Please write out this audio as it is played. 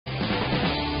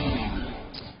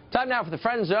Time now for the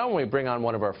Friend Zone. We bring on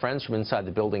one of our friends from inside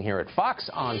the building here at Fox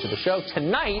onto the show.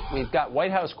 Tonight, we've got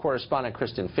White House correspondent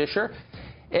Kristin Fisher.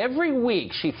 Every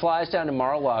week, she flies down to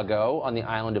Mar-a-Lago on the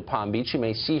island of Palm Beach. You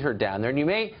may see her down there, and you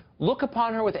may look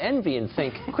upon her with envy and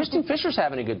think, Kristin Fisher's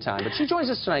having a good time. But she joins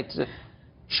us tonight to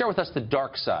share with us the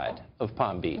dark side of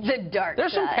Palm Beach. The dark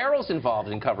There's side. some perils involved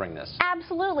in covering this.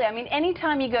 Absolutely. I mean,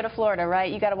 anytime you go to Florida,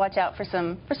 right, you got to watch out for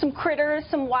some critters,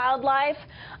 some wildlife.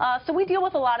 So we deal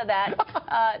with a lot of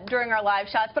that during our live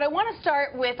shots. But I want to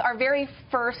start with our very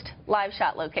first live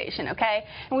shot location, okay?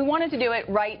 And we wanted to do it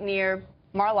right near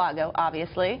Mar-a-Lago,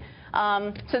 obviously.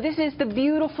 So this is the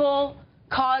beautiful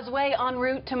causeway en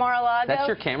route to Mar-a-Lago. That's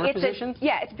your camera position?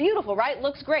 Yeah, it's beautiful, right? It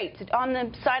looks great. It's on the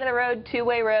side of the road,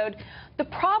 two-way road. The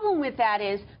problem with that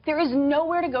is there is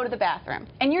nowhere to go to the bathroom.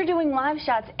 And you're doing live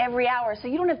shots every hour, so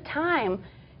you don't have time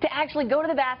to actually go to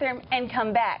the bathroom and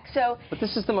come back. So, but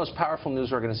this is the most powerful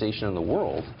news organization in the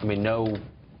world. I mean, no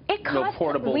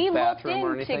portable bathroom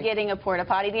or anything? We looked into getting a porta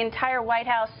potty. The entire White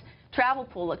House travel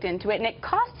pool looked into it, and it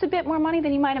costs a bit more money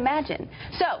than you might imagine.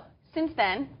 So, since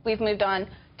then, we've moved on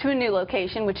to a new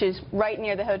location, which is right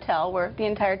near the hotel where the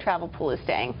entire travel pool is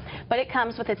staying. But it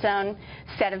comes with its own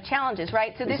set of challenges,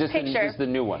 right? So this picture is the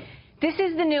new one. This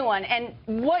is the new one, and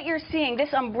what you're seeing,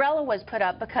 this umbrella was put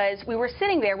up because we were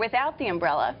sitting there without the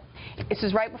umbrella. This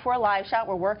is right before a live shot.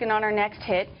 We're working on our next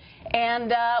hit,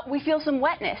 and we feel some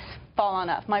wetness fall on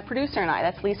us. My producer and I,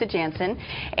 that's Lisa Jansen,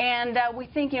 and we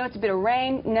think, you know, it's a bit of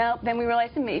rain. No, then we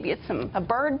realize that maybe it's a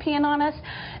bird peeing on us.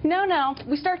 No,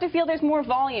 we start to feel there's more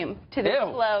volume to this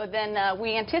flow than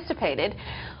we anticipated.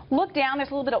 Look down,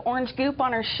 there's a little bit of orange goop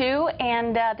on her shoe,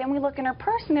 and then we look in her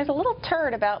purse, and there's a little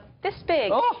turd about this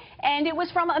big. Oh. And it was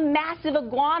from a massive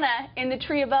iguana in the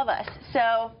tree above us.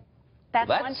 So that's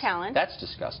one challenge. That's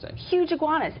disgusting. Huge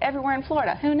iguanas everywhere in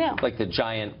Florida. Who knew? Like the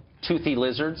giant toothy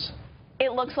lizards?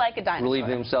 It looks like a dinosaur. Relieve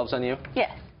themselves on you?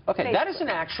 Yes. Okay, basically. That is an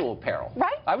actual peril.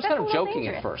 Right? I was kind of joking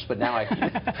at first, but now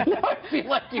I feel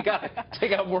like you got to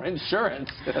take out more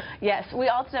insurance. Yes, we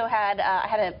also had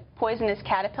a poisonous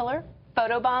caterpillar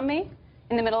photobomb me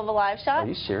in the middle of a live shot. Are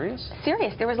you serious?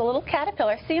 Serious. There was a little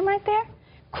caterpillar. See him right there?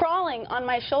 Crawling on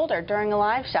my shoulder during a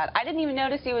live shot. I didn't even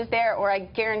notice he was there, or I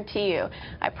guarantee you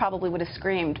I probably would have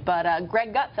screamed. But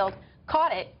Greg Gutfeld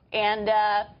caught it and,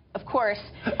 of course,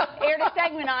 aired a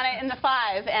segment on it in the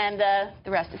 5, and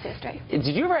the rest is history. Did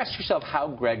you ever ask yourself how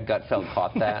Greg Gutfeld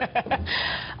caught that?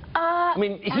 I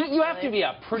mean, you have to be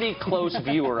a pretty close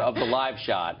viewer of the live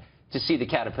shot to see the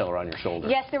caterpillar on your shoulder.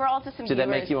 Yes, there were also some viewers. Did that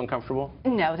make you uncomfortable?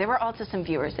 No, there were also some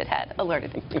viewers that had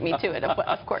alerted me to it,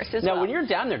 of course, as well. Now, when you're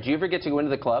down there, do you ever get to go into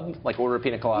the club, like order a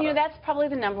pina colada? You know, that's probably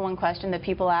the #1 question that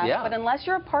people ask. Yeah. But unless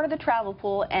you're a part of the travel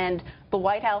pool and the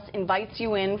White House invites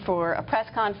you in for a press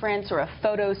conference or a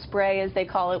photo spray, as they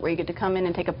call it, where you get to come in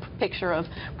and take a picture of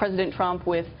President Trump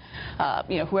with,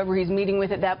 you know, whoever he's meeting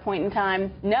with at that point in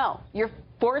time, no, you're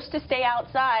forced to stay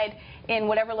outside in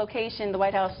whatever location the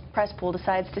White House press pool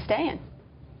decides to stay in.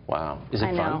 Wow. Is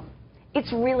it fun?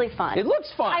 It's really fun. It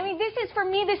looks fun. I mean, for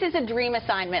me, this is a dream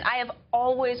assignment. I have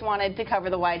always wanted to cover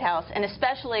the White House, and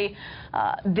especially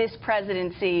this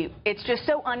presidency. It's just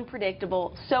so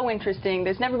unpredictable, so interesting.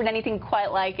 There's never been anything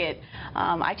quite like it.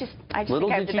 I just Little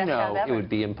think I have the best job ever. It would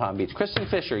be in Palm Beach. Kristin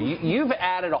Fisher, you've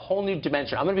added a whole new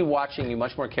dimension. I'm going to be watching you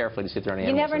much more carefully to see if there are any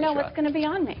animals. You never know what's going to be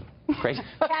on me. Great.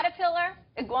 Caterpillar,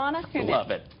 iguana, who knows?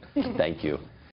 Love it. Thank you.